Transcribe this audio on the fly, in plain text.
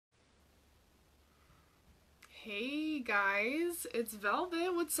Hey guys, it's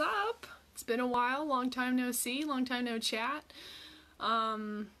Velvet. What's up? It's been a while, long time no see, long time no chat.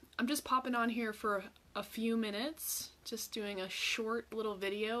 I'm just popping on here for a few minutes, just doing a short little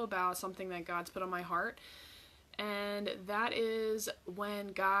video about something that God's put on my heart. And that is when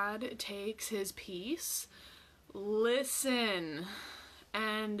God takes his peace. Listen.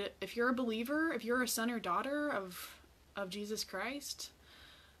 And if you're a believer, if you're a son or daughter of Jesus Christ,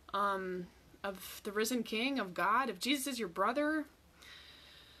 of the risen King, of God, if Jesus is your brother,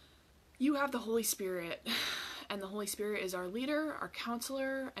 you have the Holy Spirit. And the Holy Spirit is our leader, our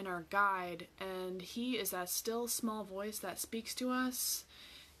counselor, and our guide. And he is that still small voice that speaks to us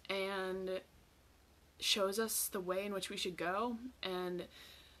and shows us the way in which we should go. And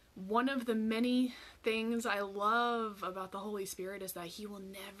one of the many things I love about the Holy Spirit is that he will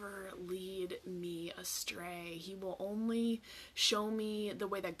never lead me astray. He will only show me the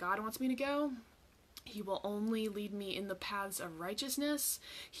way that God wants me to go. He will only lead me in the paths of righteousness.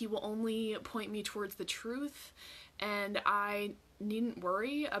 He will only point me towards the truth. And I needn't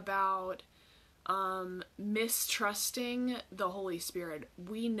worry about mistrusting the Holy Spirit.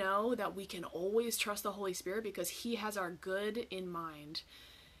 We know that we can always trust the Holy Spirit because he has our good in mind.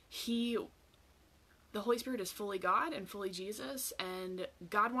 The Holy Spirit is fully God and fully Jesus, and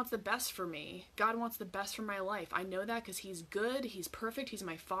God wants the best for me. God wants the best for my life. I know that because he's good, he's perfect, he's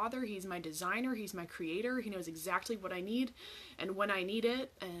my father, he's my designer, he's my creator. He knows exactly what I need and when I need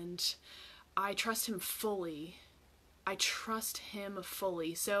it, and I trust him fully. I trust him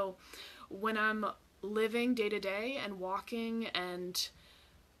fully. So when I'm living day to day and walking and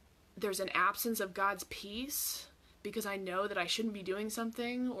there's an absence of God's peace, because I know that I shouldn't be doing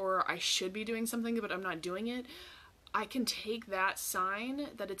something, or I should be doing something but I'm not doing it, I can take that sign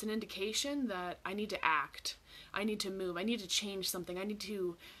that it's an indication that I need to act. I need to move. I need to change something. I need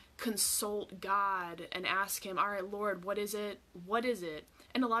to consult God and ask him, all right, Lord, what is it? What is it?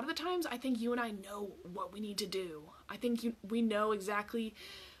 And a lot of the times I think you and I know what we need to do. I think we know exactly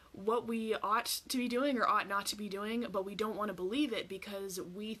what we ought to be doing or ought not to be doing, but we don't want to believe it because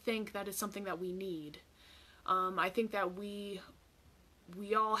we think that is something that we need. I think that we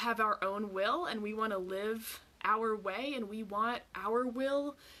all have our own will and we want to live our way and we want our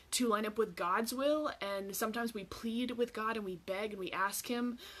will to line up with God's will, and sometimes we plead with God and we beg and we ask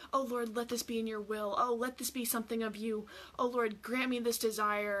him, oh Lord, let this be in your will. Oh, let this be something of you. Oh Lord, grant me this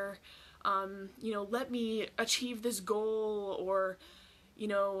desire. Let me achieve this goal, or,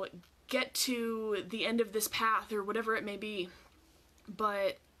 get to the end of this path, or whatever it may be.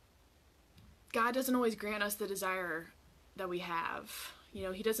 But God doesn't always grant us the desire that we have.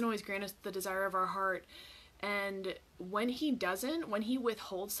 He doesn't always grant us the desire of our heart. And when he doesn't, when he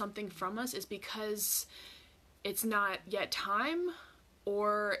withholds something from us, is because it's not yet time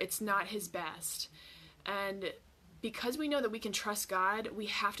or it's not his best. And because we know that we can trust God, we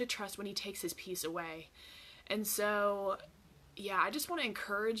have to trust when he takes his peace away. And so, yeah, I just want to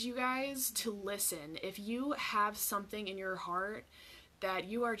encourage you guys to listen. If you have something in your heart that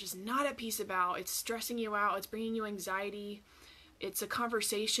you are just not at peace about, it's stressing you out, it's bringing you anxiety, it's a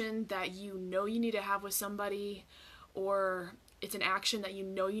conversation that you know you need to have with somebody, or it's an action that you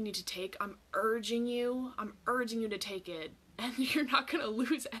know you need to take, I'm urging you to take it. And you're not going to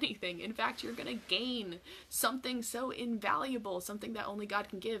lose anything. In fact, you're going to gain something so invaluable, something that only God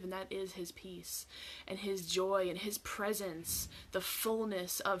can give, and that is his peace and his joy and his presence, the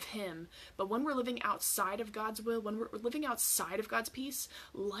fullness of him. But when we're living outside of God's will, when we're living outside of God's peace,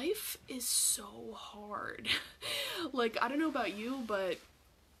 life is so hard. Like, I don't know about you, but...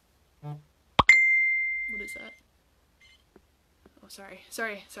 What is that? Oh, sorry.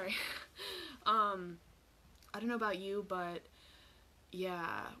 I don't know about you, but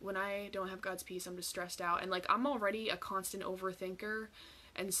yeah, when I don't have God's peace, I'm just stressed out. And, like, I'm already a constant overthinker.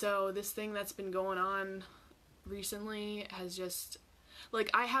 And so this thing that's been going on recently has just,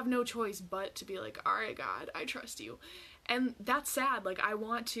 like, I have no choice but to be like, all right, God, I trust you. And that's sad. Like, I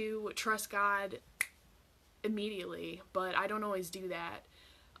want to trust God immediately, but I don't always do that.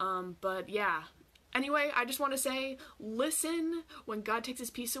 But yeah. Anyway, I just want to say, listen when God takes his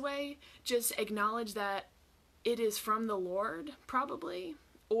peace away. Just acknowledge that it is from the Lord, probably.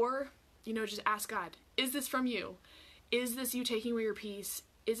 Or, just ask God, is this from you? Is this you taking away your peace?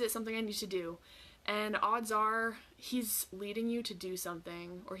 Is it something I need to do? And odds are, he's leading you to do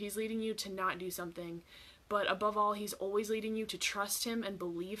something, or he's leading you to not do something. But above all, he's always leading you to trust him and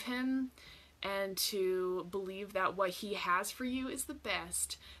believe him, and to believe that what he has for you is the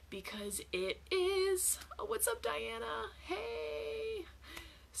best, because it is. Oh, what's up, Diana? Hey!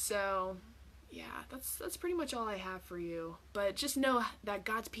 So, yeah, that's pretty much all I have for you. But just know that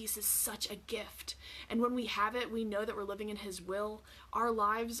God's peace is such a gift. And when we have it, we know that we're living in his will. Our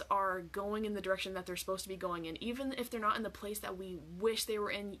lives are going in the direction that they're supposed to be going in. Even if they're not in the place that we wish they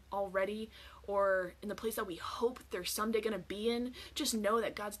were in already, or in the place that we hope they're someday going to be in, just know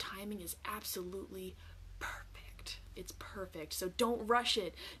that God's timing is absolutely perfect. It's perfect. So don't rush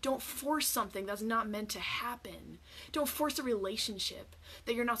it. Don't force something that's not meant to happen. Don't force a relationship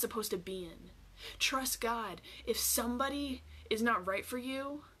that you're not supposed to be in. Trust God. If somebody is not right for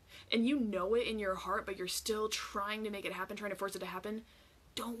you, and you know it in your heart, but you're still trying to make it happen, trying to force it to happen,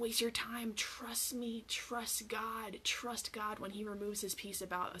 don't waste your time. Trust me. Trust God. Trust God when he removes his peace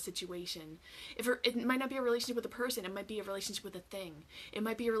about a situation. It might not be a relationship with a person. It might be a relationship with a thing. It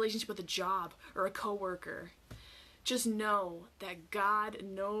might be a relationship with a job or a coworker. Just know that God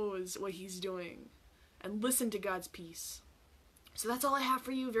knows what he's doing, and listen to God's peace. So that's all I have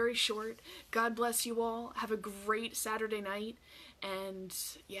for you, very short. God bless you all. Have a great Saturday night, and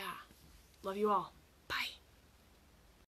yeah, love you all.